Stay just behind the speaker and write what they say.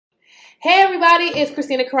Hey everybody, it's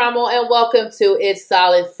Christina Caramo and welcome to It's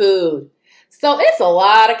Solid Food. So it's a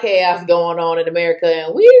lot of chaos going on in America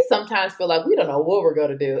and we sometimes feel like we don't know what we're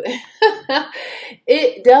going to do.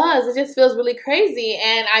 It does. It just feels really crazy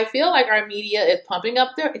and I feel like our media is pumping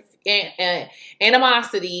up their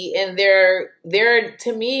animosity and they're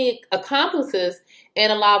to me accomplices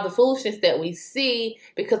in a lot of the foolishness that we see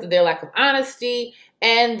because of their lack of honesty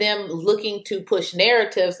and them looking to push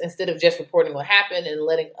narratives instead of just reporting what happened and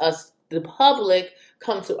letting us, the public,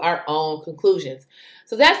 come to our own conclusions.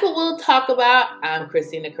 So that's what we'll talk about. I'm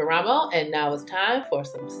Christina Caramo, and now it's time for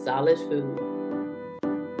some solid food.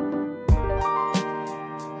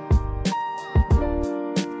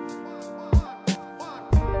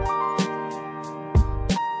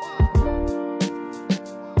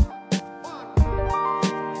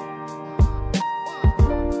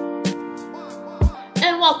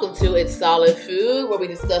 And welcome to It's Solid Food, where we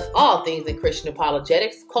discuss all things in Christian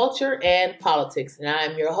apologetics, culture, and politics. And I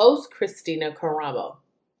am your host, Christina Caramo.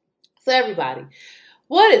 So everybody,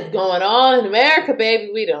 what is going on in America,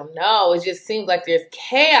 baby? We don't know. It just seems like there's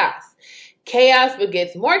chaos. Chaos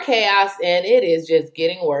begets more chaos, and it is just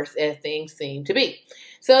getting worse as things seem to be.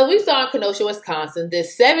 So we saw in Kenosha, Wisconsin,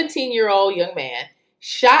 this 17-year-old young man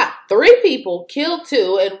shot 3 people, killed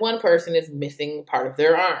 2, and 1 person is missing part of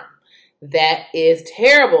their arm. That is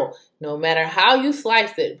terrible, no matter how you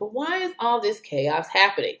slice it. But why is all this chaos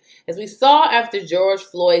happening? As we saw after George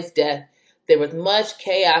Floyd's death, there was much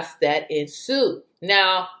chaos that ensued.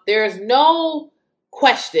 Now, there is no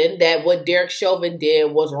question that what Derek Chauvin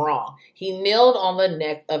did was wrong. He kneeled on the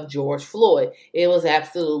neck of George Floyd. It was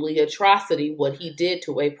absolutely atrocity what he did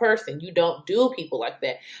to a person. You don't do people like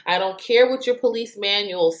that. I don't care what your police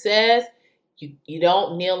manual says. You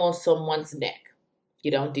don't kneel on someone's neck.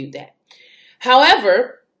 You don't do that.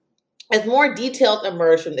 However, as more details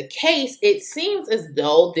emerge from the case, it seems as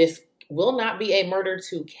though this will not be a murder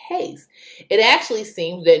 2 case. It actually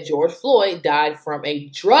seems that George Floyd died from a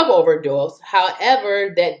drug overdose.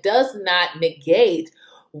 However, that does not negate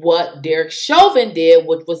what Derek Chauvin did,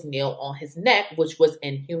 which was kneel on his neck, which was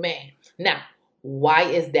inhumane. Now, why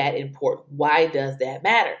is that important? Why does that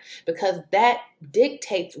matter? Because that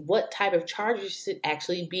dictates what type of charges should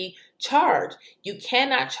actually be charged. You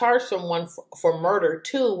cannot charge someone for murder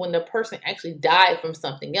too when the person actually died from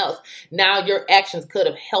something else. Now, your actions could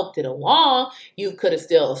have helped it along. You could have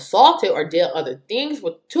still assaulted or did other things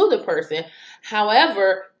to the person.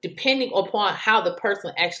 However, depending upon how the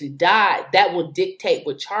person actually died, that will dictate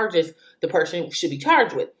what charges the person should be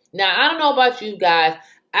charged with. Now, I don't know about you guys.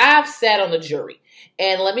 I've sat on the jury.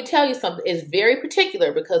 And let me tell you something, it's very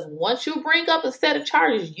particular because once you bring up a set of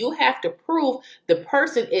charges, you have to prove the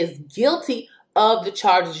person is guilty of the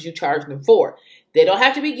charges you charge them for. They don't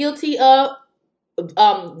have to be guilty of,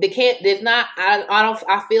 I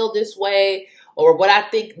feel this way, or what I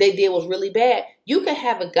think they did was really bad. You could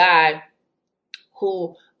have a guy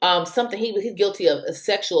who he's guilty of a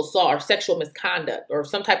sexual assault or sexual misconduct or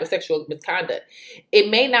some type of sexual misconduct. It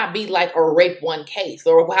may not be like a rape 1 case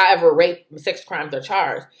or however rape sex crimes are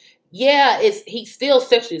charged. Yeah, he still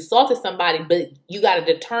sexually assaulted somebody, but you got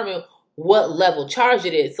to determine what level charge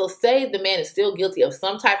it is. So say the man is still guilty of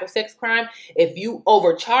some type of sex crime. If you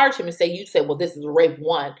overcharge him and you say, well, this is rape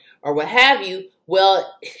 1 or what have you,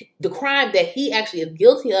 well, the crime that he actually is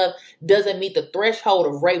guilty of doesn't meet the threshold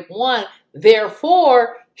of rape 1.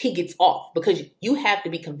 Therefore, he gets off because you have to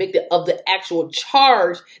be convicted of the actual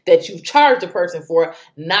charge that you charged the person for,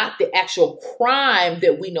 not the actual crime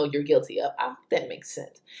that we know you're guilty of. I hope that makes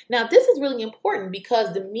sense. Now, this is really important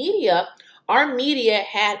because our media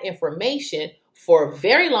had information for a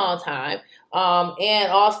very long time,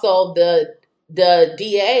 and also the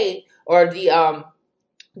DA or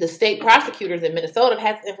the state prosecutors in Minnesota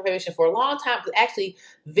have had information for a long time. Because actually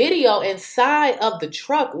video inside of the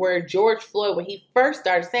truck where George Floyd, when he first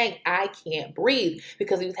started saying, I can't breathe,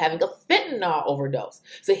 because he was having a fentanyl overdose.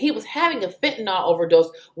 So he was having a fentanyl overdose,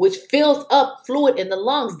 which fills up fluid in the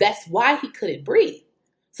lungs. That's why he couldn't breathe.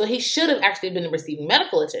 So he should have actually been receiving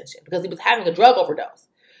medical attention because he was having a drug overdose.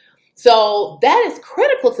 So that is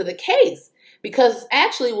critical to the case because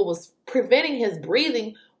actually what was preventing his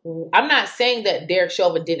breathing, I'm not saying that Derek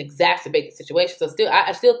Chauvin didn't exacerbate the situation. So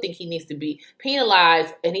I still think he needs to be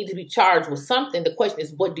penalized and needs to be charged with something. The question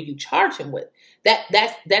is, what do you charge him with?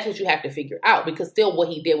 That's what you have to figure out because still what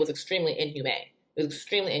he did was extremely inhumane. It was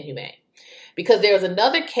extremely inhumane. Because there's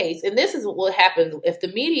another case, and this is what happens if the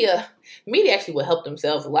media actually will help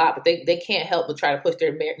themselves a lot, but they can't help but try to push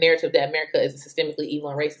their narrative that America is a systemically evil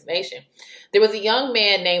and racist nation. There was a young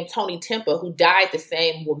man named Tony Timpa who died the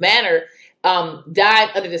same manner, died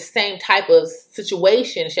under the same type of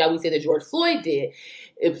situation, shall we say, that George Floyd did.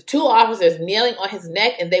 It was two officers kneeling on his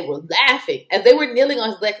neck, and they were laughing. As they were kneeling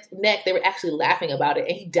on his neck, they were actually laughing about it,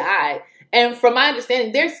 and he died. And from my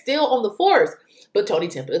understanding, they're still on the force, but Tony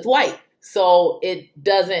Temple is white, so it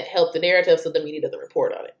doesn't help the narrative, so the media doesn't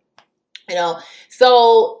report on it.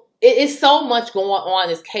 So it is so much going on in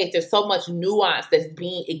this case. There's so much nuance that's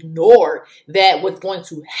being ignored that what's going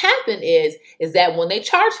to happen is that when they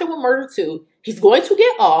charge him with murder too, he's going to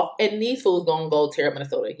get off, and these fools going to go tear up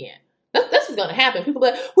Minnesota again. That's what's going to happen. People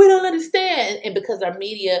are like, we don't understand. And because our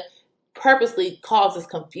media purposely causes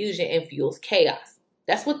confusion and fuels chaos.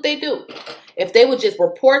 That's what they do. If they would just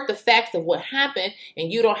report the facts of what happened,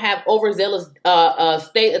 and you don't have overzealous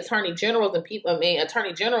state attorney generals and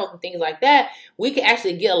attorney generals and things like that, we could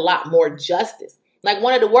actually get a lot more justice. Like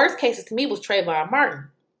one of the worst cases to me was Trayvon Martin.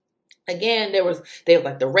 Again, there was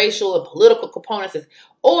like the racial and political components that's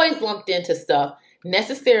always lumped into stuff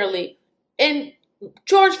necessarily. And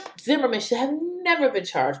George Zimmerman should have never been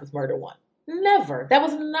charged with murder one. Never. That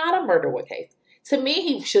was not a murder one case. To me,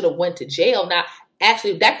 he should have went to jail. Now,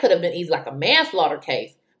 actually, that could have been easily like a manslaughter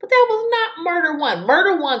case, but that was not murder one.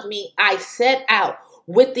 Murder ones mean I set out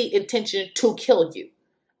with the intention to kill you.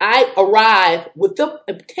 I arrived with the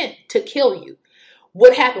intent to kill you.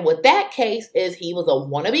 What happened with that case is he was a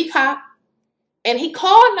wannabe cop, and he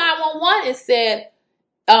called 911 and said,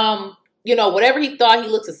 whatever he thought, he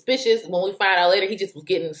looked suspicious. When we find out later, he just was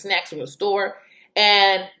getting snacks from the store.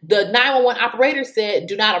 And the 911 operator said,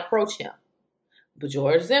 do not approach him. But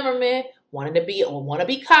George Zimmerman wanted to be a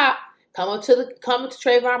wannabe cop, come up to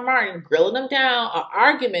Trayvon Martin, grilling him down. An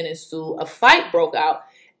argument ensued, a fight broke out,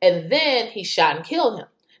 and then he shot and killed him.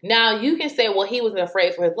 Now, you can say, well, he was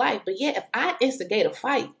afraid for his life. But yeah, if I instigate a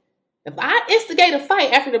fight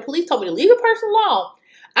after the police told me to leave a person alone,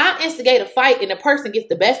 I instigate a fight and the person gets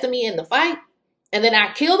the best of me in the fight, and then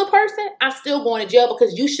I kill the person, I'm still going to jail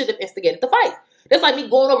because you should have instigated the fight. That's like me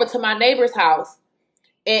going over to my neighbor's house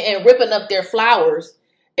and ripping up their flowers,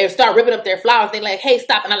 and start ripping up their flowers. They're like, hey,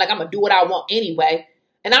 stop. And I'm like, I'm going to do what I want anyway.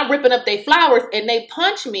 And I'm ripping up their flowers, and they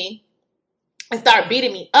punch me and start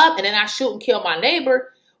beating me up, and then I shoot and kill my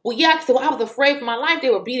neighbor. Well, yeah, I said, well, I was afraid for my life. They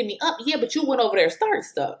were beating me up. Yeah, but you went over there and started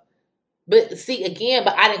stuff. But see, again,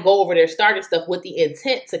 but I didn't go over there starting stuff with the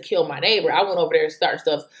intent to kill my neighbor. I went over there and started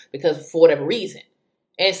stuff because for whatever reason.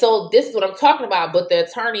 And so this is what I'm talking about. But the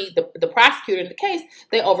attorney, the prosecutor in the case,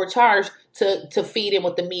 they overcharged to feed in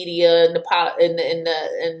with the media and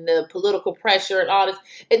the political pressure and all this.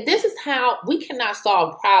 And this is how we cannot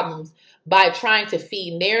solve problems, by trying to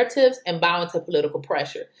feed narratives and bowing to political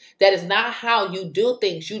pressure. That is not how you do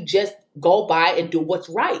things. You just go by and do what's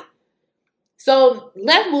right. So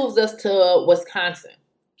that moves us to Wisconsin.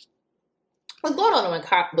 What's going on in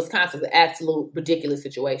Wisconsin is an absolute ridiculous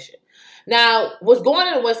situation. Now, what's going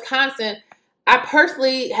on in Wisconsin, I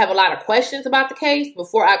personally have a lot of questions about the case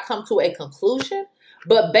before I come to a conclusion.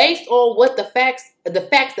 But based on what the facts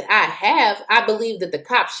that I have, I believe that the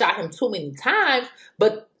cops shot him too many times,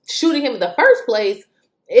 but shooting him in the first place,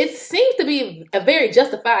 it seems to be a very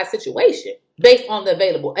justified situation based on the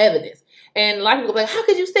available evidence. And a lot of people are like, how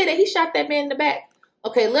could you say that he shot that man in the back?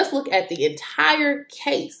 Okay, let's look at the entire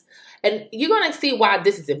case. And you're going to see why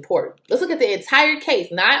this is important. Let's look at the entire case,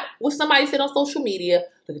 not what somebody said on social media.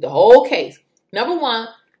 Look at the whole case.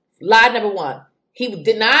 Lie number one. He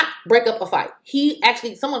did not break up a fight.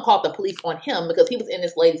 Someone called the police on him because he was in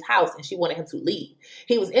this lady's house and she wanted him to leave.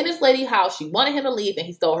 He was in this lady's house. She wanted him to leave and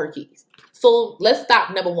he stole her keys. So let's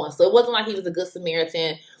stop number one. So it wasn't like he was a good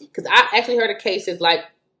Samaritan, because I actually heard of cases like,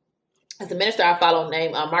 as a minister I follow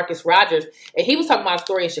named Marcus Rogers, and he was talking about a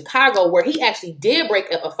story in Chicago where he actually did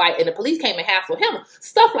break up a fight and the police came and hassled him.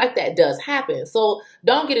 Stuff like that does happen. So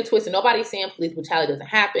don't get it twisted. Nobody's saying police brutality doesn't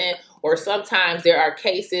happen, or sometimes there are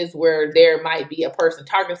cases where there might be a person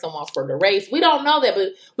targeting someone for the race. We don't know that, but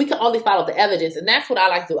we can only follow the evidence, and that's what I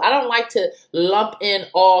like to do. I don't like to lump in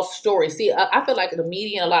all stories. See, I feel like the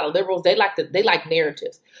media and a lot of liberals, they like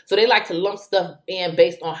narratives. So they like to lump stuff in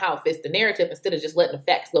based on how it fits the narrative instead of just letting the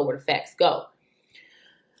facts go where the facts go.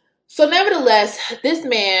 So nevertheless, this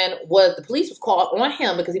man the police was called on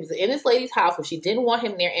him because he was in this lady's house where she didn't want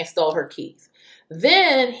him there and stole her keys.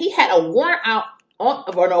 Then he had a warrant out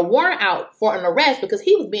for an arrest because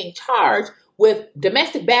he was being charged with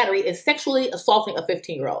domestic battery and sexually assaulting a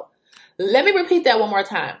 15-year-old. Let me repeat that one more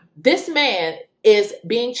time. This man is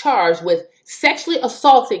being charged with sexually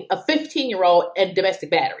assaulting a 15-year-old and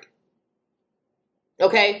domestic battery.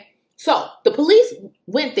 Okay? So the police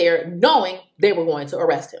went there knowing they were going to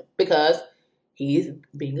arrest him because he's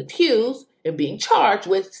being accused and being charged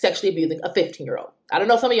with sexually abusing a 15-year-old. I don't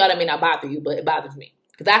know, some of y'all, that may not bother you, but it bothers me.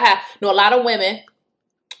 Because I know a lot of women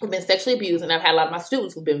who've been sexually abused, and I've had a lot of my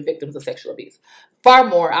students who've been victims of sexual abuse. Far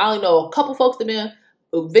more. I only know a couple folks that have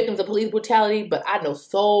been victims of police brutality, but I know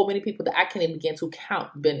so many people that I can't even begin to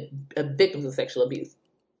count been victims of sexual abuse.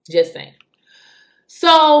 Just saying.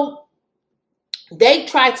 So they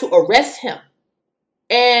tried to arrest him,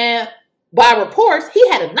 and by reports, he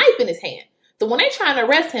had a knife in his hand. So when they trying to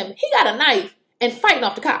arrest him, he got a knife and fighting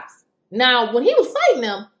off the cops. Now, when he was fighting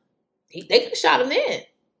them, they could have shot him then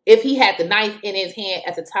if he had the knife in his hand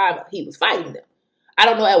at the time he was fighting them. I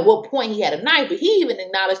don't know at what point he had a knife, but he even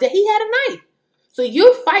acknowledged that he had a knife. So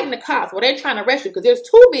you're fighting the cops while they're trying to arrest you, because there's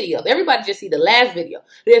two videos. Everybody just see the last video.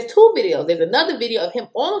 There's two videos. There's another video of him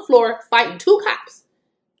on the floor fighting two cops.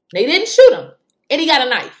 They didn't shoot him, and he got a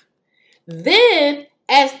knife. Then,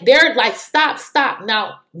 as they're like, stop.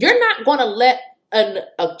 Now, you're not going to let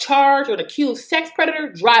a charged or an accused sex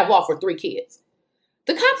predator drive off with 3 kids.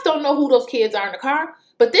 The cops don't know who those kids are in the car,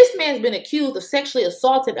 but this man's been accused of sexually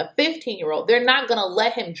assaulting a 15-year-old. They're not going to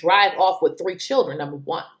let him drive off with 3 children, number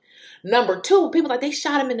one. Number two, people like, they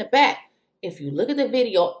shot him in the back. If you look at the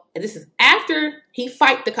video, and this is after he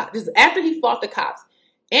fought the cops. This is after he fought the cops,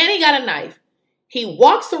 and he got a knife. He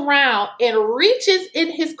walks around and reaches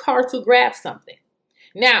in his car to grab something.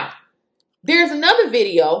 Now, there's another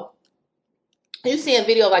video. You see a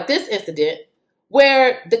video like this incident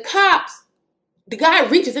where the guy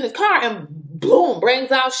reaches in his car and boom,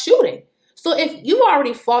 brings out shooting. So if you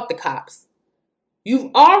already fought the cops,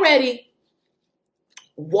 you've already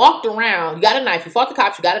walked around, you got a knife, you fought the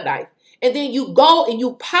cops, you got a knife, and then you go and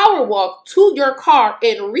you power walk to your car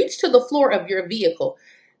and reach to the floor of your vehicle.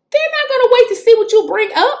 They're not going to wait to see what you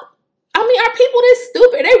bring up. I mean, are people this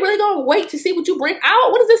stupid? Are they really going to wait to see what you bring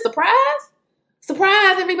out? What is this, surprise?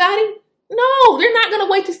 Surprise, everybody? No, they're not going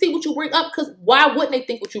to wait to see what you bring up, because why wouldn't they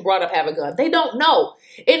think what you brought up have a gun? They don't know.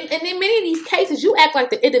 And in many of these cases, you act like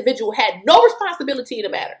the individual had no responsibility in the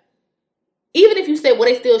matter. Even if you say, well,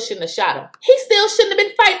 they still shouldn't have shot him. He still shouldn't have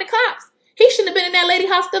been fighting the cops. He shouldn't have been in that lady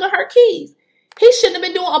house stealing her keys. He shouldn't have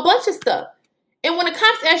been doing a bunch of stuff. And when the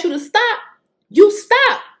cops ask you to stop, you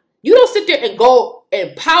stop. You don't sit there and go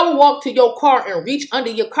and power walk to your car and reach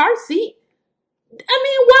under your car seat. I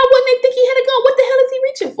mean, why wouldn't they think he had a gun? What the hell is he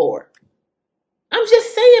reaching for? I'm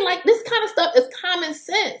just saying, like, this kind of stuff is common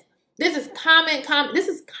sense. This is common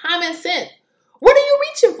sense. What are you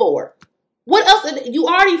reaching for? What else? You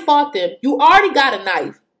already fought them. You already got a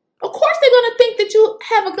knife. Of course they're going to think that you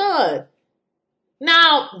have a gun.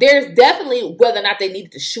 Now, there's definitely whether or not they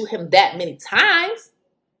needed to shoot him that many times.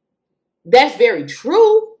 That's very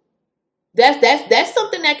true. That's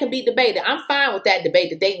something that can be debated. I'm fine with that debate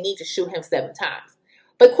that they need to shoot him 7 times.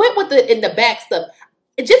 But quit with the in the back stuff.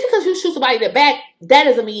 Just because you shoot somebody in the back, that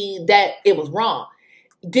doesn't mean that it was wrong.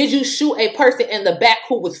 Did you shoot a person in the back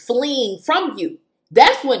who was fleeing from you?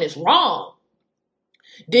 That's when it's wrong.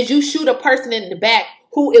 Did you shoot a person in the back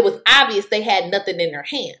who it was obvious they had nothing in their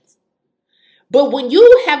hands? But when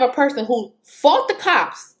you have a person who fought the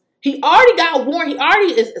cops, he already got warned, he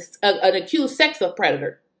already is an accused sex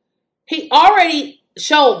predator. He already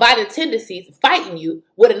showed violent tendencies fighting you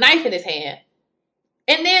with a knife in his hand.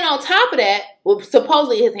 And then on top of that, well,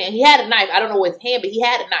 supposedly his hand, he had a knife. I don't know his hand, but he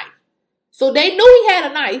had a knife. So they knew he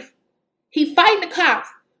had a knife. He fighting the cops.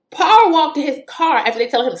 Power walked to his car after they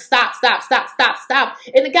tell him to stop.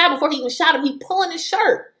 And the guy, before he even shot him, he pulling his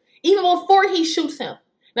shirt. Even before he shoots him.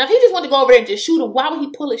 Now, if he just wanted to go over there and just shoot him, why would he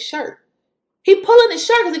pull his shirt? He pulling his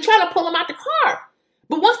shirt because he's trying to pull him out the car.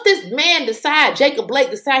 But once this man decide, Jacob Blake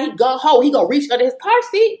decide he gung-ho, he gonna reach under his car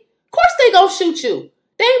seat, of course they gonna shoot you.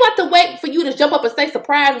 They ain't about to wait for you to jump up and say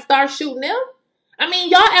surprise and start shooting them. I mean,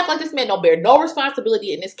 y'all act like this man don't bear no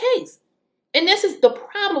responsibility in this case. And this is the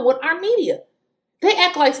problem with our media. They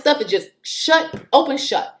act like stuff is just open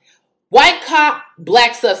shut. White cop,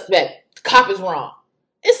 black suspect. Cop is wrong.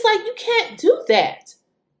 It's like, you can't do that.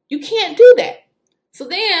 You can't do that. So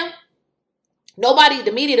then,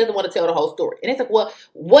 the media doesn't want to tell the whole story. And it's like, well,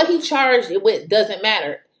 what he charged it with doesn't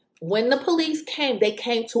matter. When the police came, they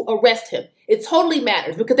came to arrest him. It totally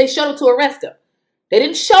matters because they showed up to arrest him. They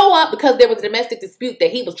didn't show up because there was a domestic dispute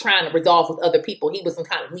that he was trying to resolve with other people. He was some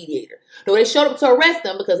kind of mediator. No, they showed up to arrest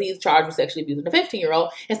him because he was charged with sexually abusing a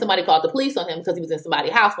 15-year-old, and somebody called the police on him because he was in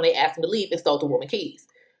somebody's house when they asked him to leave and stole the woman's keys.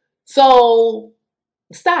 So,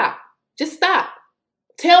 stop. Just stop.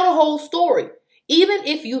 Tell the whole story. Even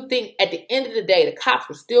if you think at the end of the day the cops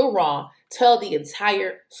were still wrong, tell the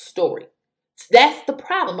entire story. That's the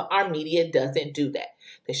problem. Our media doesn't do that.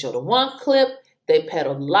 They show the one clip. They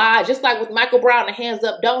peddle lies. Just like with Michael Brown, the hands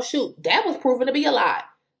up, don't shoot. That was proven to be a lie.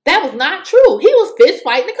 That was not true. He was fist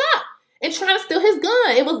fighting the cop and trying to steal his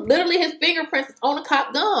gun. It was literally his fingerprints on the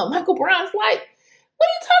cop gun. Michael Brown's like, what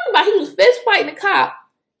are you talking about? He was fist fighting the cop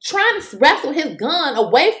trying to wrestle his gun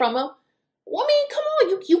away from him. Well, I mean, come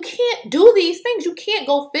on, you can't do these things. You can't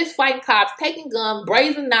go fist fighting cops, taking guns,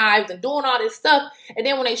 brazen knives, and doing all this stuff. And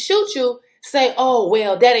then when they shoot you, say, oh,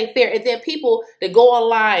 well, that ain't fair. And then people that go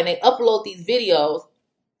online, they upload these videos.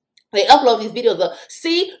 They upload these videos of,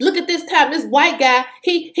 see, look at this time, this white guy,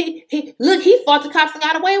 look, he fought the cops and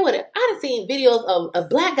got away with it. I done seen videos of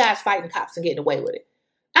black guys fighting cops and getting away with it.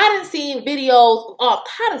 I done seen videos of all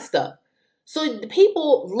kind of stuff. So the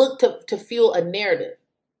people look to fuel a narrative.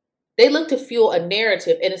 They look to fuel a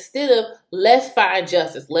narrative, and instead of let's find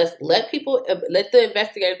justice, let's let the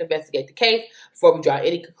investigators investigate the case before we draw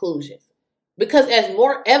any conclusions. Because as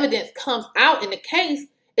more evidence comes out in the case,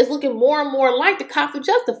 it's looking more and more like the cops are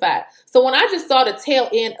justified. So when I just saw the tail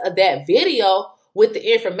end of that video with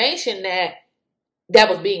the information that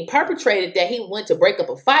was being perpetrated, that he went to break up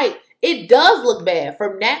a fight, it does look bad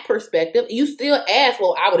from that perspective. You still ask,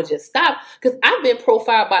 well, I would have just stopped, because I've been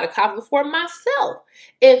profiled by the cops before myself.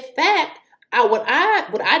 In fact, what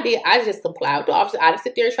I did, I just complied with the officer. I didn't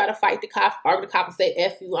sit there and try to fight the cops, argue the cops, and say,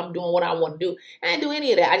 F you, I'm doing what I want to do. I didn't do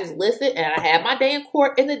any of that. I just listened, and I had my day in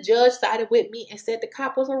court, and the judge sided with me and said the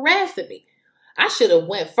cop was harassing me. I should have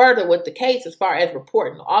went further with the case as far as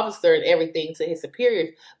reporting the officer and everything to his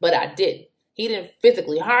superiors, but I didn't. He didn't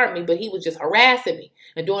physically harm me, but he was just harassing me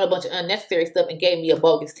and doing a bunch of unnecessary stuff and gave me a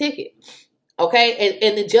bogus ticket. Okay?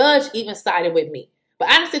 And the judge even sided with me. But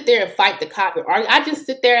I didn't sit there and fight the cop and argue. I just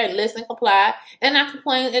sit there and listen, comply, and I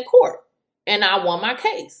complained in court. And I won my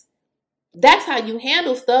case. That's how you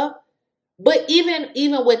handle stuff. But even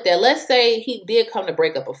with that, let's say he did come to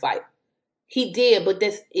break up a fight. He did, but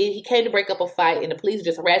he came to break up a fight and the police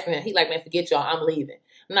just harassed him. He like, man, forget y'all, I'm leaving.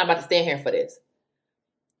 I'm not about to stand here for this.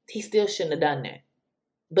 He still shouldn't have done that.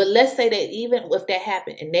 But let's say that even if that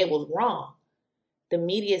happened and they was wrong, the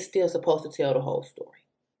media is still supposed to tell the whole story.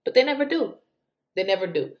 But they never do. They never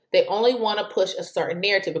do. They only want to push a certain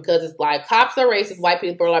narrative because it's like cops are racist, white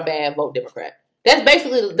people are bad, vote Democrat. That's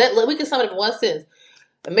basically, that. We can sum it up in one sentence.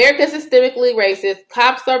 America is systemically racist,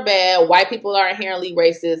 cops are bad, white people are inherently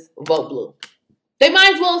racist, vote blue. They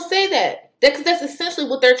might as well say that. Because that's essentially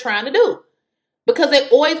what they're trying to do. Because they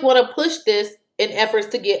always want to push this in efforts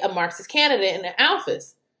to get a Marxist candidate in the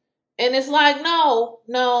office. And it's like, no.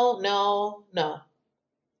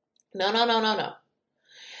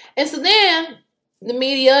 And so then the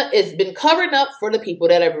media has been covering up for the people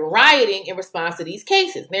that have been rioting in response to these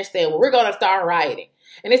cases. And they're saying, well, we're going to start rioting.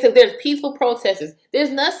 And they said there's peaceful protesters. There's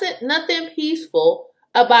nothing peaceful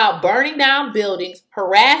about burning down buildings,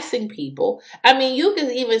 harassing people. I mean, you can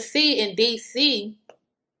even see in D.C.,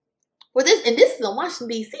 this is in Washington,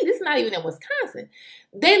 D.C. This is not even in Wisconsin.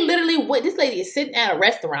 They literally went, this lady is sitting at a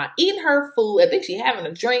restaurant, eating her food. I think she's having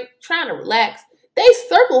a drink, trying to relax. They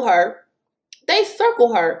circle her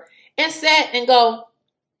and sat and go,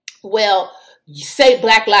 well, you say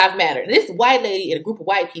Black Lives Matter. And this white lady and a group of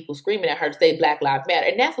white people screaming at her to say Black Lives Matter.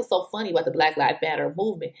 And that's what's so funny about the Black Lives Matter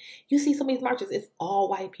movement. You see some of these marches, it's all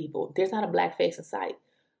white people. There's not a black face in sight.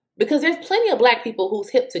 Because there's plenty of black people who's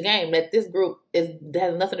hip to game that this group has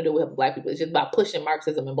nothing to do with black people. It's just about pushing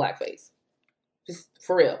Marxism and blackface. Just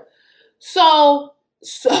for real. So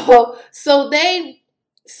they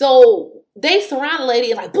surround the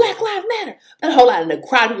lady and like, Black Lives Matter. And a whole lot of the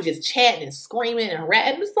crowd was just chanting and screaming and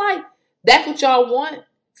ratting. It's like, that's what y'all want?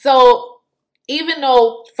 So even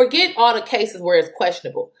though, forget all the cases where it's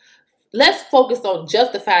questionable. Let's focus on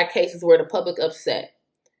justified cases where the public upset.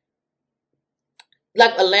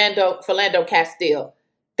 Like Philando Castile.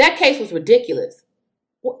 That case was ridiculous.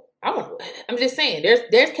 I'm just saying,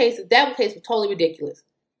 there's cases, that case was totally ridiculous.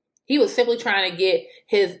 He was simply trying to get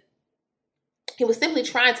his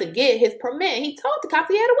permit. He told the cops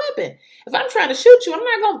he had a weapon. If I'm trying to shoot you, I'm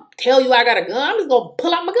not going to tell you I got a gun. I'm just going to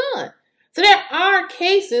pull out my gun. So there are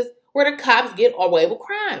cases where the cops get away with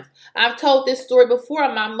crimes. I've told this story before.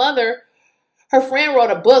 My mother, her friend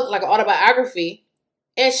wrote a book, like an autobiography,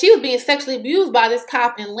 and she was being sexually abused by this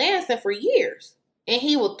cop in Lansing for years. And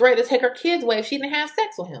he would threaten to take her kids away if she didn't have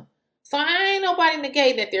sex with him. So I ain't nobody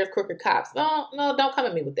negating that there's crooked cops. No, don't come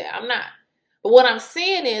at me with that. I'm not. But what I'm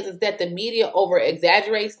saying is that the media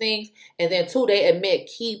over-exaggerates things, and then two, they admit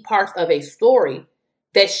key parts of a story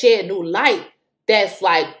that shed new light that's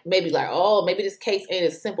like, maybe this case ain't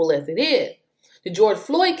as simple as it is. The George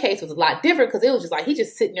Floyd case was a lot different because it was just like, he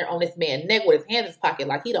just sitting there on this man's neck with his hand in his pocket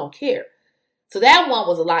like he don't care. So that one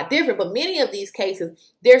was a lot different. But many of these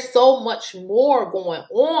cases, there's so much more going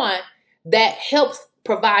on that helps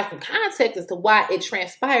provide some context as to why it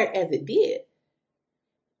transpired as it did.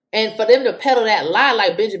 And for them to peddle that lie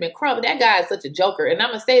like Benjamin Crump, that guy is such a joker. And I'm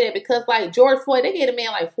going to say that because like George Floyd, they gave a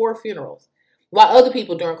man like 4 funerals. while other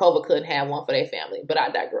people during COVID couldn't have one for their family. But I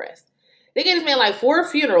digress. They gave this man like 4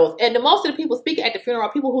 funerals, and most of the people speaking at the funeral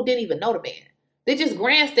are people who didn't even know the man. They just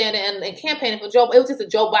grandstanding and campaigning for Joe. It was just a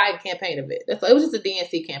Joe Biden campaign of it. It was just a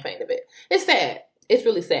DNC campaign of it. It's sad. It's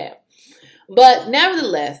really sad. But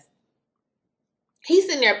nevertheless, he's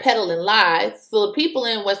sitting there peddling lies. So the people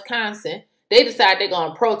in Wisconsin, they decide they're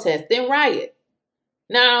going to protest, then riot.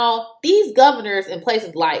 Now, these governors in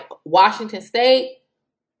places like Washington State,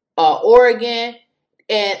 Oregon,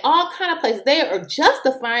 and all kind of places, they are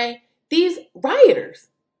justifying these rioters.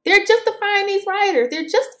 They're justifying these rioters. They're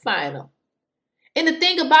justifying them. And the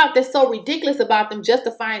thing about that's so ridiculous about them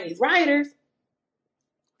justifying these rioters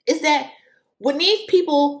is that when these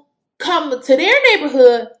people come to their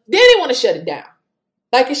neighborhood, then they want to shut it down.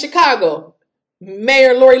 Like in Chicago,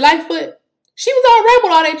 Mayor Lori Lightfoot, she was all right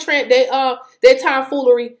with all their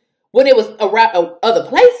tomfoolery when it was around other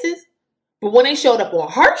places. But when they showed up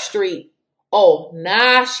on her street, oh,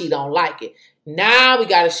 nah, she don't like it. Now we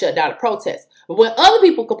got to shut down the protest. But when other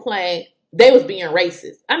people complained, they was being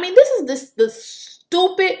racist. I mean, this is the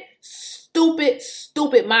stupid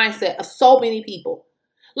mindset of so many people.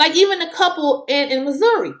 Like even the couple in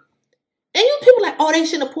Missouri. And you people like, oh, they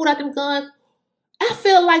shouldn't have pulled out them guns. I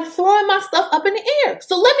feel like throwing my stuff up in the air.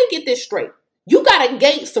 So let me get this straight. You got a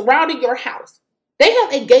gate surrounding your house. They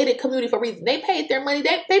have a gated community for a reason. They paid their money.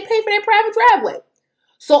 They paid for their private driveway.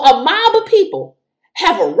 So a mob of people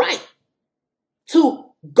have a right to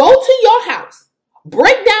go to your house,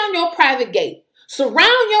 break down your private gate,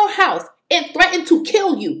 surround your house, and threaten to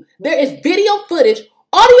kill you. There is video footage,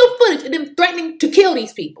 audio footage of them threatening to kill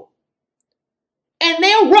these people. And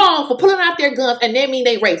they're wrong for pulling out their guns, and they mean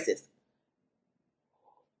they racist.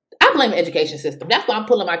 I blame the education system. That's why I'm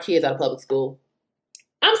pulling my kids out of public school.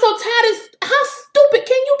 I'm so tired of how stupid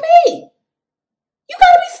can you be? You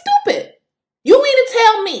gotta be stupid. You mean to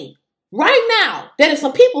tell me right now that if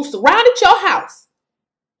some people surrounded your house,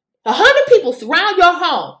 100 people surround your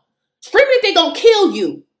home, screaming that they're gonna kill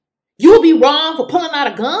you, you will be wrong for pulling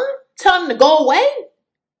out a gun, telling them to go away?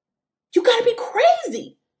 You gotta be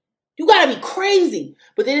crazy. You gotta be crazy.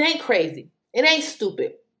 But it ain't crazy. It ain't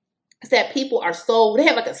stupid. It's that people are they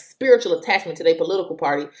have like a spiritual attachment to their political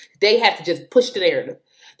party. They have to just push the narrative.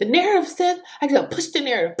 The narrative says, I gotta push the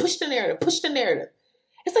narrative, push the narrative, push the narrative.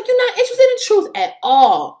 It's like you're not interested in truth at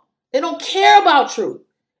all. They don't care about truth.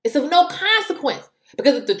 It's of no consequence.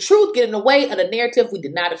 Because if the truth get in the way of the narrative, we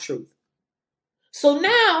deny the truth. So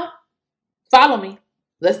now, follow me.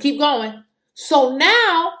 Let's keep going. So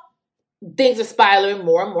now, things are spiraling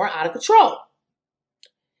more and more out of control.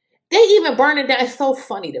 They even burn it down. It's so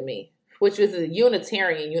funny to me, which is a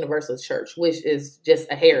Unitarian Universalist church, which is just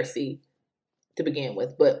a heresy to begin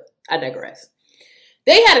with, but I digress.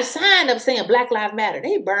 They had a sign up saying Black Lives Matter.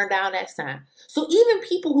 They burned down that sign. So even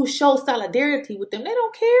people who show solidarity with them, they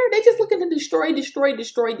don't care. They just looking to destroy.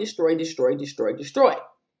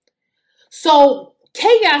 So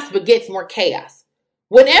chaos begets more chaos.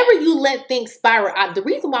 Whenever you let things spiral out, the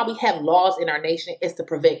reason why we have laws in our nation is to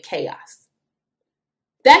prevent chaos.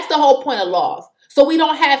 That's the whole point of laws. So we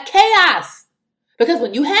don't have chaos. Because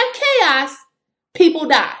when you have chaos, people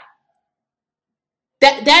die.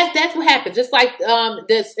 That's what happened. Just like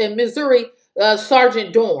this in Missouri,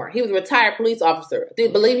 Sergeant Dorn. He was a retired police officer. I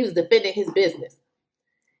believe he was defending his business.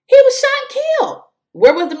 He was shot and killed.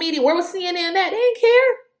 Where was the media? Where was CNN at? They didn't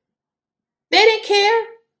care. They didn't care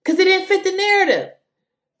because it didn't fit the narrative.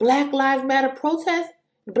 Black Lives Matter protest.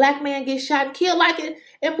 The black man gets shot and killed like it.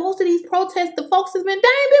 And most of these protests, the folks that's been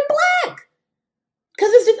dying been black.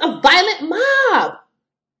 Because it's just a violent mob.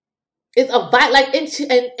 It's a like in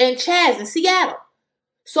Chaz in Seattle.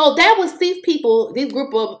 So that was these people, these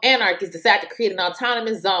group of anarchists decided to create an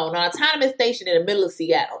autonomous zone, an autonomous station in the middle of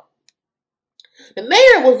Seattle. The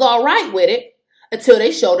mayor was all right with it until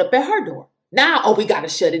they showed up at her door. Now, we got to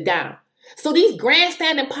shut it down. So these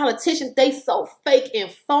grandstanding politicians, they so fake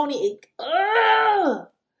and phony.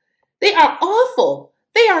 They are awful.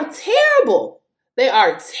 They are terrible. They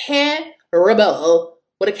are terrible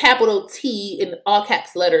with a capital T in all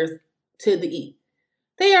caps letters to the E.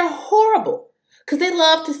 They are horrible because they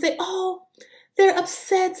love to say, oh, they're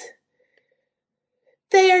upset.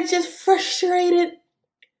 They are just frustrated.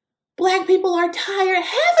 Black people are tired.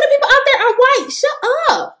 Half of the people out there are white. Shut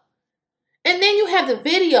up. And then you have the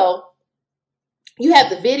video.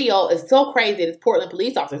 It's so crazy. This Portland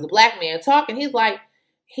police officer, a black man talking. He's like,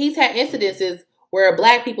 he's had incidences where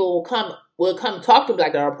black people will come talk to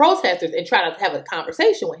black protesters and try to have a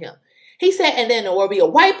conversation with him. He said, and then there will be a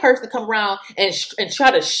white person come around and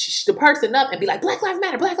try to shh the person up and be like, Black Lives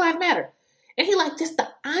Matter, Black Lives Matter. And he like, just the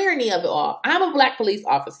irony of it all. I'm a black police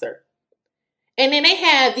officer. And then they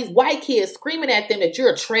have these white kids screaming at them that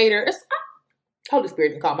you're a traitor. Holy Spirit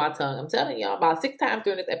didn't call my tongue. I'm telling y'all, about 6 times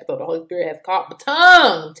during this episode, the Holy Spirit has called my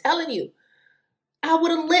tongue. I'm telling you. I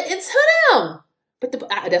would have lit into them. But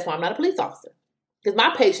that's why I'm not a police officer. Because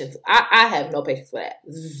my patience, I have no patience for that.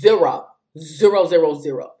 Zero. Zero, zero,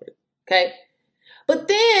 zero. Okay? But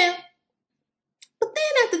then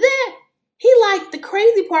after that, he like the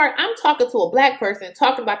crazy part, I'm talking to a black person,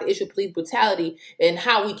 talking about the issue of police brutality and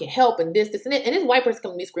how we can help and this, and that. And this white person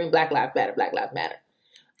comes to me screaming, Black Lives Matter, Black Lives Matter.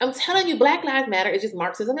 I'm telling you, Black Lives Matter is just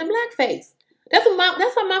Marxism and blackface. That's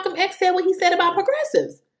what Malcolm X said what he said about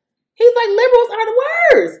progressives. He's like, liberals are the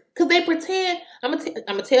worst. Because they pretend, I'm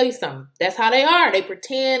gonna tell you something. That's how they are. They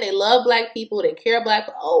pretend they love black people. They care black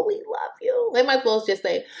people. Oh, we love you. They might as well just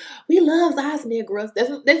say, we love us Negroes. That's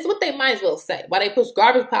what they might as well say. Why they push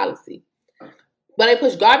garbage policy.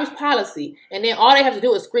 And then all they have to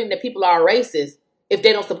do is scream that people are racist if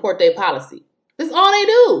they don't support their policy. That's all they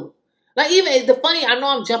do. Like, even I know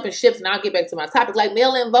I'm jumping ships and I'll get back to my topic, like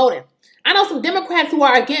mail-in voting. I know some Democrats who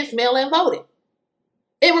are against mail-in voting.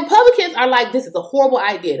 And Republicans are like, this is a horrible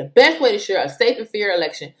idea. The best way to ensure a safe and fair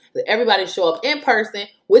election is that everybody show up in person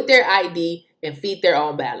with their ID and feed their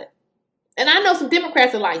own ballot. And I know some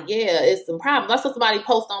Democrats are like, yeah, it's some problems. I saw somebody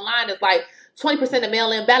post online that's like 20% of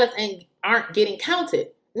mail-in ballots aren't getting counted.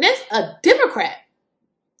 And that's a Democrat.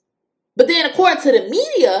 But then according to the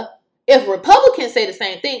media, if Republicans say the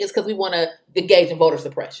same thing, it's because we want to engage in voter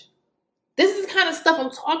suppression. This is the kind of stuff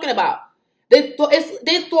I'm talking about. They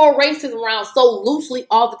throw racism around so loosely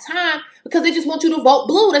all the time because they just want you to vote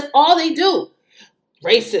blue. That's all they do.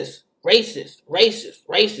 Racist, racist, racist,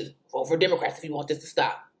 racist. Vote for Democrats if you want this to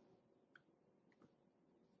stop.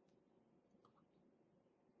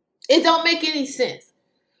 It don't make any sense.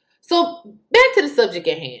 So back to the subject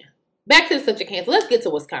at hand. So let's get to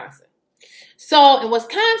Wisconsin. So in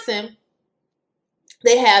Wisconsin,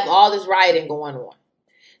 they have all this rioting going on.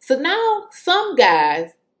 So now some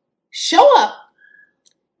guys show up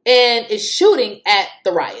and is shooting at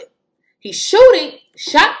the riot. He's shooting,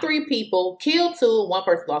 shot 3 people, killed 2, 1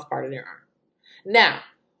 person lost part of their arm. Now,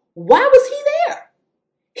 why was he there?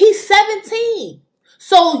 He's 17.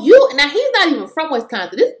 So now he's not even from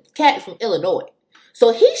Wisconsin. This cat is from Illinois.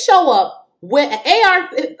 So he show up with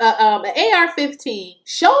an AR-15,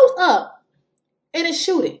 shows up and is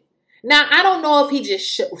shooting. Now, I don't know if he just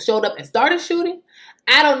showed up and started shooting.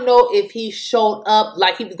 I don't know if he showed up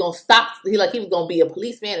like he was going to stop, like he was going to be a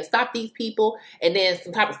policeman and stop these people, and then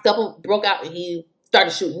some type of scuffle broke out and he started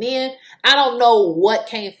shooting in. I don't know what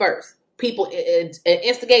came first. People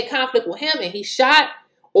instigate conflict with him and he shot,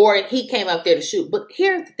 or he came out there to shoot. But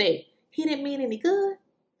here's the thing. He didn't mean any good.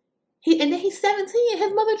 And then he's 17 and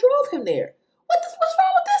his mother drove him there. What's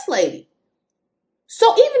wrong with this lady?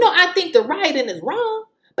 So even though I think the rioting is wrong,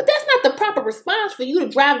 but that's not the proper response for you to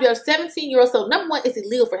drive your 17-year-old. So number one, it's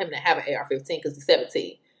illegal for him to have an AR-15 because he's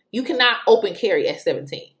 17. You cannot open carry at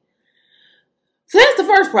 17. So that's the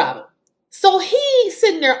first problem. So he's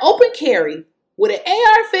sitting there open carry with an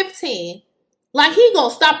AR-15 like he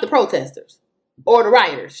gonna stop the protesters or the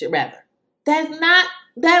rioters, rather.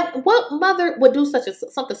 What mother would do something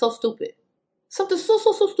so stupid? Something so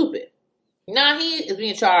stupid. Now he is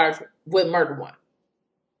being charged with murder 1.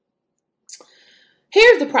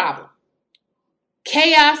 Here's the problem.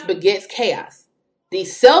 Chaos begets chaos.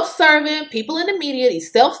 These self-serving people in the media,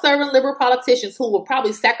 these self-serving liberal politicians who will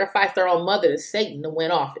probably sacrifice their own mother to Satan to win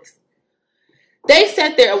office. They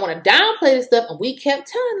sat there and want to downplay this stuff, and we kept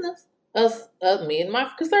telling me and my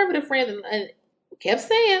conservative friends, and kept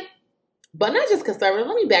saying, but not just conservative.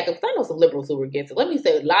 Let me back up, because I know some liberals who were against it. Let me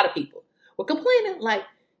say a lot of people were complaining, like,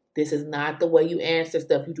 this is not the way you answer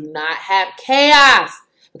stuff. You do not have chaos.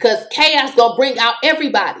 Because chaos gonna bring out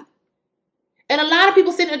everybody. And a lot of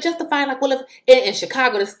people sitting there justifying, like, well, if in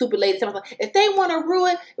Chicago, this stupid lady, like, if they want to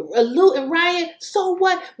ruin, loot, and riot, so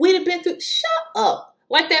what? We'd have been through. Shut up.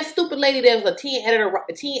 Like that stupid lady that was a teen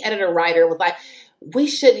editor writer was like, we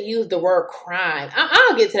shouldn't use the word crime.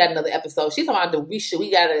 I'll get to that in another episode. She's talking about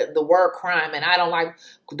we got the word crime, and I don't like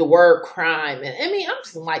the word crime. And I mean, I'm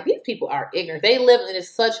just like, these people are ignorant. They live in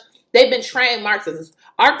they've been trained Marxists.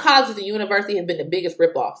 Our colleges and universities have been the biggest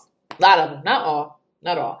ripoffs. A lot of them. Not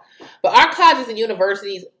all. But our colleges and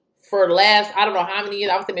universities for the last, I don't know how many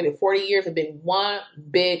years, I would say maybe 40 years, have been one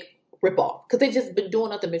big ripoff. Because they've just been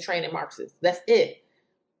doing nothing but training Marxists. That's it.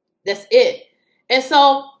 And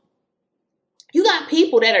so, you got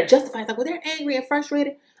people that are justifying, like, well, they're angry and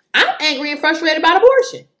frustrated. I'm angry and frustrated about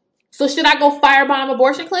abortion. So should I go firebomb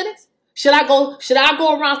abortion clinics? Should I go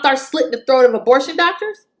around and start slitting the throat of abortion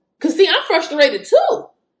doctors? Because, see, I'm frustrated, too.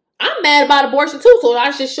 I'm mad about abortion, too. So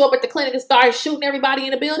I should show up at the clinic and start shooting everybody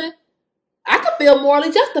in the building? I could feel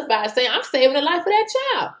morally justified saying I'm saving the life of that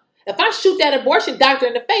child. If I shoot that abortion doctor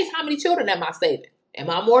in the face, how many children am I saving? Am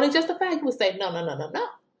I morally justified? You would say, no, no, no, no, no.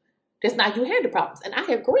 That's not you handle problems. And I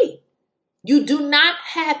agree. You do not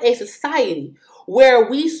have a society where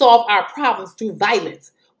we solve our problems through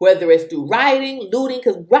violence, whether it's through rioting, looting,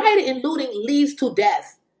 because rioting and looting leads to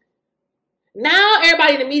death. Now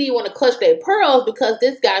everybody in the media want to clutch their pearls because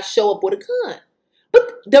this guy show up with a gun.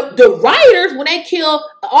 But the rioters, when they killed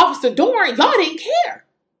Officer Dorn, y'all didn't care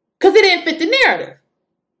because it didn't fit the narrative.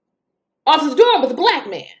 Officer Dorn was a black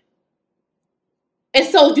man. And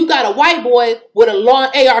so you got a white boy with a long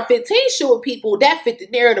AR-15 shooting people. That fit the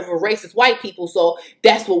narrative of racist white people. So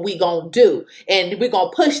that's what we gonna do. And we're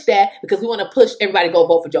gonna push that because we want to push everybody to go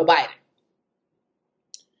vote for Joe Biden.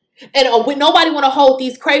 And nobody want to hold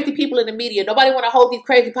these crazy people in the media. Nobody want to hold these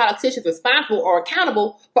crazy politicians responsible or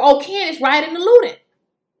accountable for Candace rioting and looting.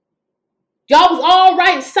 Y'all was all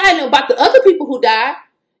right and silent about the other people who died.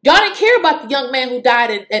 Y'all didn't care about the young man who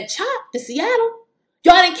died and chopped in Seattle.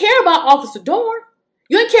 Y'all didn't care about Officer Dorn.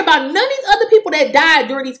 You didn't care about none of these other people that died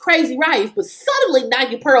during these crazy riots, but suddenly now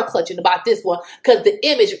you're pearl clutching about this one because the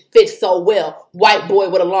image fits so well. White boy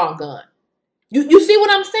with a long gun. You see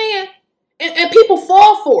what I'm saying? And people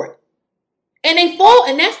fall for it. And they fall,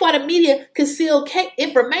 and that's why the media conceal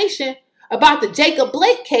information about the Jacob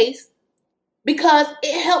Blake case because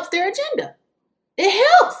it helps their agenda. It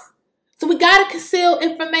helps. So we got to conceal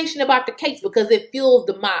information about the case because it fuels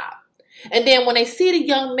the mob. And then when they see the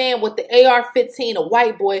young man with the AR-15, a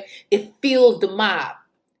white boy, it fuels the mob.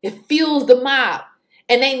 It fuels the mob.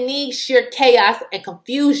 And they need sheer chaos and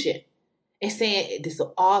confusion. And saying this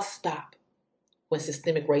will all stop when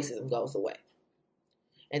systemic racism goes away.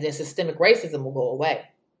 And then systemic racism will go away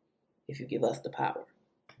if you give us the power.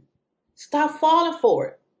 Stop falling for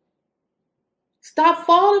it. Stop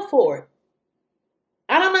falling for it.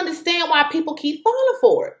 I don't understand why people keep falling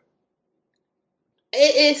for it.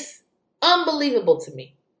 It's unbelievable to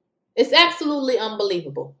me. It's absolutely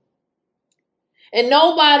unbelievable. And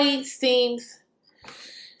nobody seems...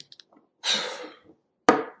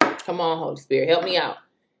 Come on, Holy Spirit, help me out.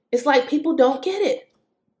 It's like people don't get it.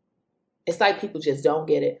 It's like people just don't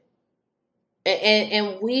get it.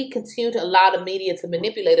 And we continue to allow the media to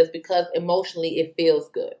manipulate us because emotionally it feels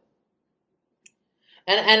good.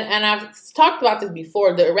 And I've talked about this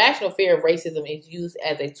before. The irrational fear of racism is used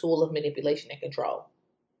as a tool of manipulation and control.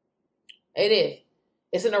 It is.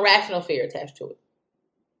 It's an irrational fear attached to it.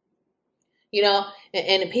 You know,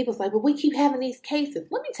 and people's like, but we keep having these cases.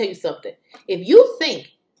 Let me tell you something. If you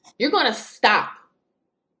think you're going to stop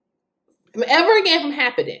from ever again from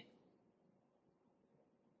happening,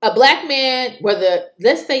 a black man, whether,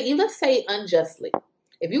 let's say unjustly,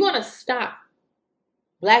 if you want to stop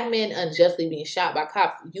black men unjustly being shot by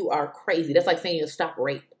cops, you are crazy. That's like saying you'll stop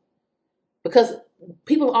rape. Because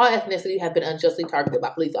people of all ethnicity have been unjustly targeted by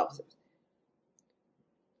police officers.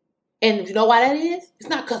 And you know why that is? It's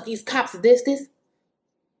not because these cops are this.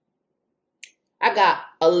 I got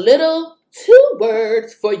a little 2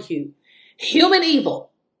 words for you. Human evil.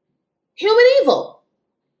 Human evil.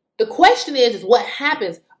 The question is what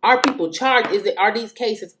happens? Are people charged? Are these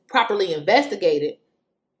cases properly investigated?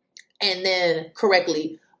 And then correct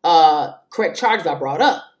charges are brought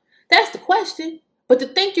up. That's the question. But to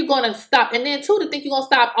think you're going to stop, and then 2, to think you're going to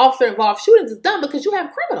stop officer-involved shootings is dumb because you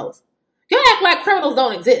have criminals. Y'all act like criminals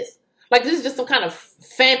don't exist. Like this is just some kind of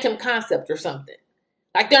phantom concept or something.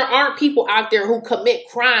 Like there aren't people out there who commit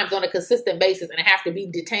crimes on a consistent basis and have to be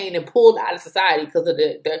detained and pulled out of society because of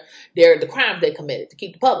the crimes they committed to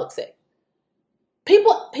keep the public safe.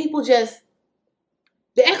 People just,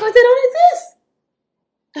 they act like they don't exist.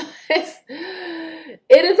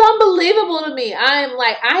 It is unbelievable to me. I am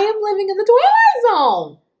living in the Twilight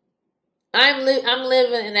Zone. I'm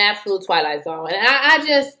living in the absolute Twilight Zone. And I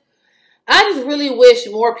just really wish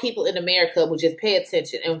more people in America would just pay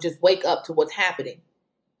attention and just wake up to what's happening.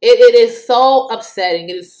 It is so upsetting.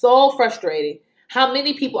 It is so frustrating how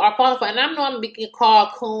many people are falling for it. And I know I'm being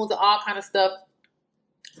called coons and all kind of stuff.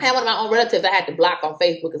 I had one of my own relatives I had to block on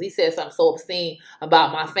Facebook because he said something so obscene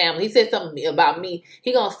about my family. He said something about me.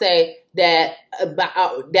 He gonna say that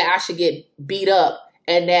I should get beat up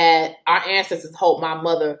and that our ancestors hope my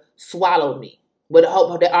mother swallowed me. With the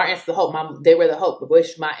hope that our ancestors hope they were the hope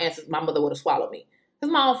wish my mother would have swallowed me.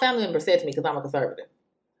 Because my own family member said to me because I'm a conservative.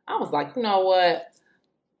 I was like, you know what?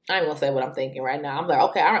 I ain't gonna say what I'm thinking right now. I'm like,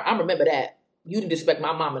 okay, I remember that. You didn't disrespect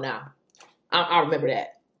my mama now. I remember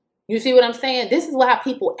that. You see what I'm saying? This is how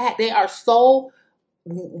people act. The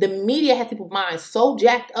media has people's minds so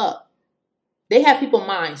jacked up. They have people's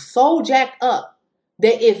minds so jacked up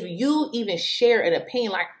that if you even share an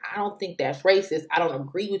opinion, like I don't think that's racist. I don't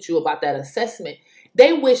agree with you about that assessment.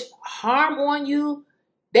 They wish harm on you.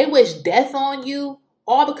 They wish death on you.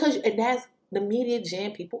 All because, and that's the media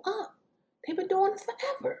jam people up. They've been doing this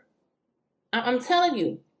forever. I'm telling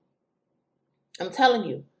you. I'm telling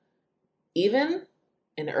you. Even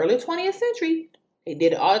in the early 20th century, they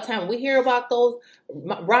did it all the time. We hear about those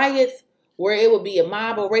riots where it would be a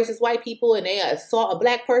mob of racist white people and they assault a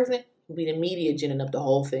black person. It would be the media ginning up the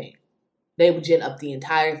whole thing. They would gin up the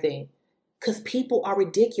entire thing. Because people are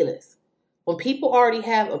ridiculous. When people already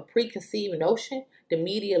have a preconceived notion, the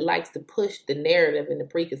media likes to push the narrative and the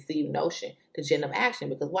preconceived notion to gin up action.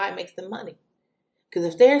 Because why? It makes them money. Because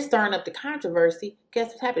if they're stirring up the controversy, guess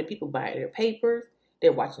what's happening? People buying their papers,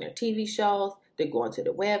 they're watching their TV shows, they're going to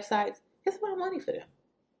their websites. It's about money for them.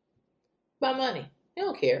 About money. They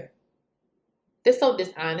don't care. They're so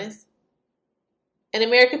dishonest. And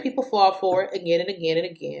American people fall for it again and again and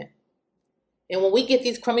again. And when we get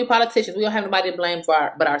these crummy politicians, we don't have nobody to blame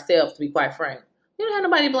but ourselves, to be quite frank. We don't have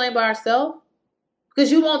nobody to blame but ourselves. Because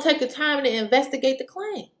you won't take the time to investigate the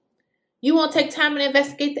claim. You won't take time to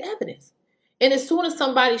investigate the evidence. And as soon as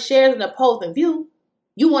somebody shares an opposing view,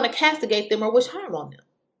 you want to castigate them or wish harm on them.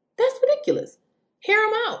 That's ridiculous. Hear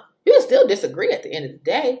them out. You can still disagree at the end of the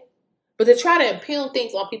day. But to try to impugn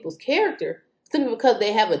things on people's character simply because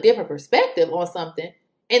they have a different perspective on something,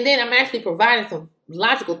 and then I'm actually providing some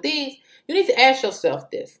logical things, you need to ask yourself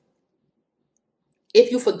this.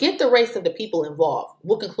 If you forget the race of the people involved,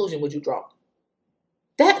 what conclusion would you draw?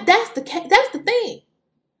 That's the thing.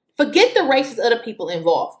 Forget the races of the people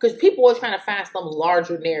involved, because people are trying to find some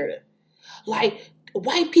larger narrative. Like,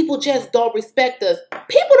 white people just don't respect us.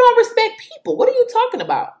 People don't respect people. What are you talking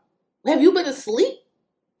about? Have you been asleep?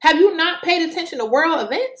 Have you not paid attention to world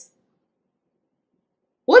events?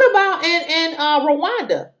 What about in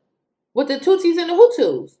Rwanda with the Tutsis and the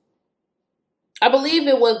Hutus? I believe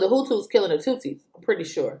it was the Hutus killing the Tutsis. I'm pretty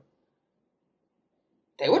sure.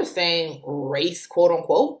 They were the same race, quote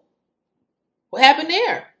unquote. What happened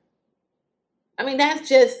there? I mean, that's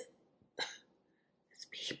just it's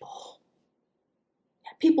people.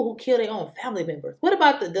 People who kill their own family members. What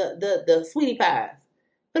about the Sweetie Pies?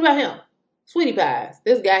 What about him? Sweetie Pies.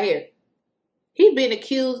 This guy here. He's been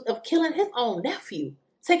accused of killing his own nephew.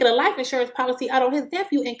 Taking a life insurance policy out on his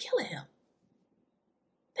nephew and killing him.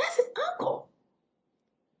 That's his uncle.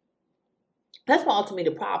 That's why ultimately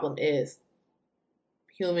the problem is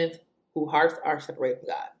humans whose hearts are separated from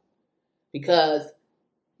God. Because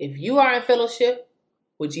if you are in fellowship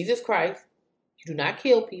with Jesus Christ, you do not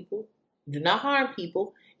kill people, you do not harm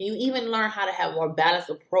people, and you even learn how to have a more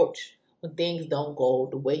balanced approach when things don't go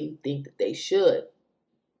the way you think that they should.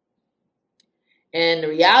 And the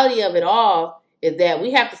reality of it all is that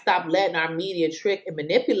we have to stop letting our media trick and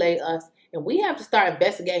manipulate us, and we have to start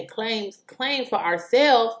investigating claims for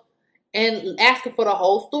ourselves and asking for the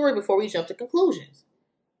whole story before we jump to conclusions.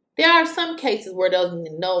 There are some cases where there's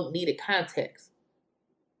no needed context.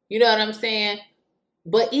 You know what I'm saying?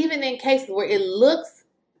 But even in cases where it looks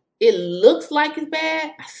like it's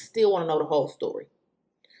bad, I still want to know the whole story.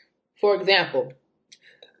 For example,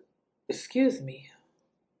 excuse me.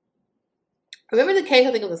 Remember the case,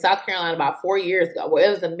 I think it was in South Carolina about 4 years ago, where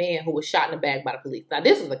it was a man who was shot in the back by the police. Now,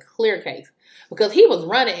 this was a clear case because he was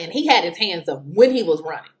running and he had his hands up when he was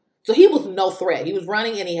running. So he was no threat. He was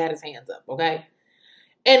running and he had his hands up, okay?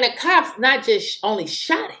 And the cops not just only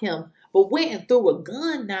shot him, but went and threw a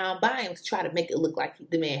gun down by him to try to make it look like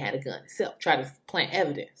the man had a gun himself, try to plant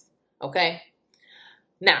evidence, okay?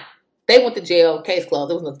 Now, they went to jail, case closed.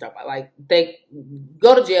 There was nothing to talk about. Like, they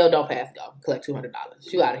go to jail, don't pass go, collect $200.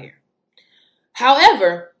 You out of here.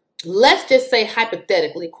 However, let's just say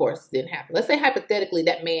hypothetically, of course, it didn't happen. Let's say hypothetically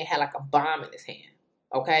that man had like a bomb in his hand.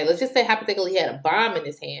 Okay, let's just say hypothetically he had a bomb in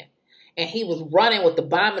his hand and he was running with the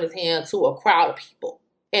bomb in his hand to a crowd of people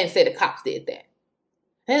and say the cops did that.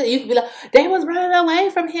 And you could be like, they was running away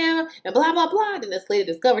from him and blah, blah, blah. Then this lady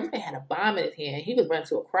discovered this man had a bomb in his hand. He was running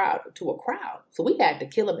to a crowd. So we had to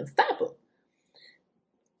kill him and stop him.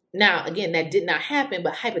 Now, again, that did not happen,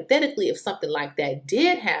 but hypothetically, if something like that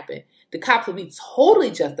did happen, the cops would be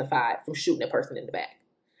totally justified from shooting that person in the back.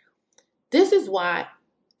 This is why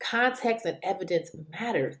context and evidence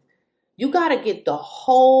matters. You got to get the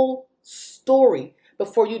whole story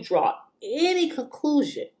before you draw any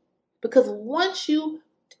conclusion. Because once you,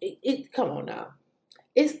 come on now.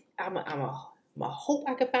 I hope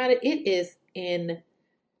I can find it. It is in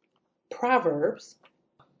Proverbs.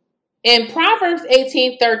 In Proverbs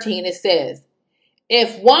 18:13, it says,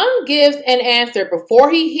 if one gives an answer before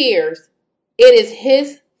he hears, it is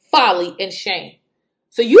his folly and shame.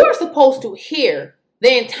 So you are supposed to hear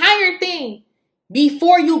the entire thing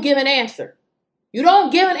before you give an answer. You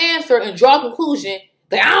don't give an answer and draw a conclusion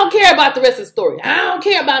that I don't care about the rest of the story. I don't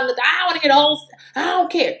care about nothing. I want to hear the whole. I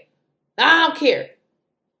don't care. I don't care.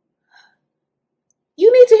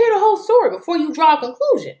 You need to hear the whole story before you draw a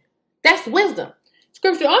conclusion. That's wisdom.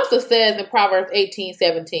 Scripture also says in Proverbs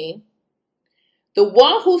 18:17, the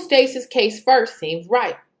one who states his case first seems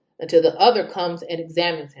right until the other comes and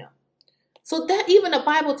examines him. So that even the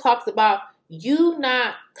Bible talks about you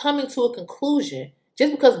not coming to a conclusion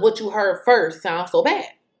just because what you heard first sounds so bad.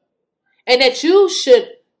 And that you should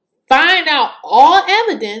find out all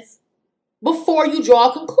evidence before you draw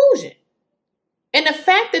a conclusion. And the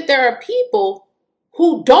fact that there are people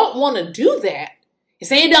who don't want to do that and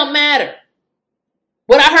say it don't matter.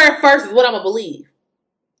 What I heard first is what I'm going to believe.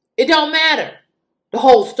 It don't matter. The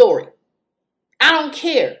whole story. I don't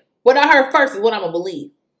care. What I heard first is what I'm going to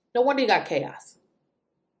believe. No wonder you got chaos.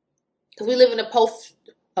 Because we live in a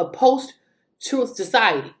post-truth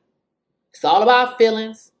society. It's all about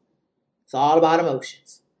feelings. It's all about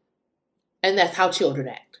emotions. And that's how children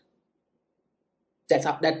act. That's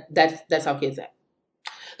how kids act.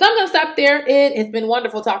 So I'm going to stop there. It has been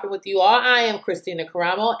wonderful talking with you all. I am Christina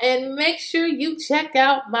Karamo, and make sure you check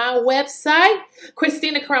out my website,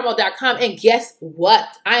 ChristinaKaramo.com. And guess what?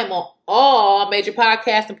 I am on all major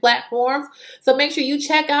podcasts and platforms. So make sure you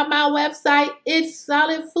check out my website. It's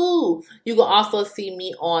Solid Food. You can also see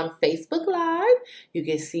me on Facebook Live. You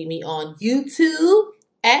can see me on YouTube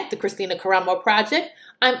at the Christina Karamo Project.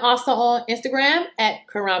 I'm also on Instagram at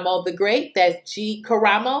Karamo the Great. That's G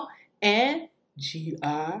Karamo and GR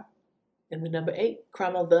and the number 8.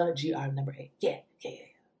 Karamo the GR number 8. Yeah.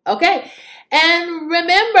 Okay. And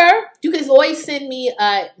remember, you can always send me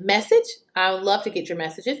a message. I would love to get your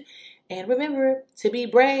messages. And remember to be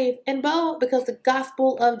brave and bold because the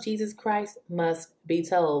gospel of Jesus Christ must be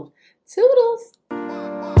told. Toodles.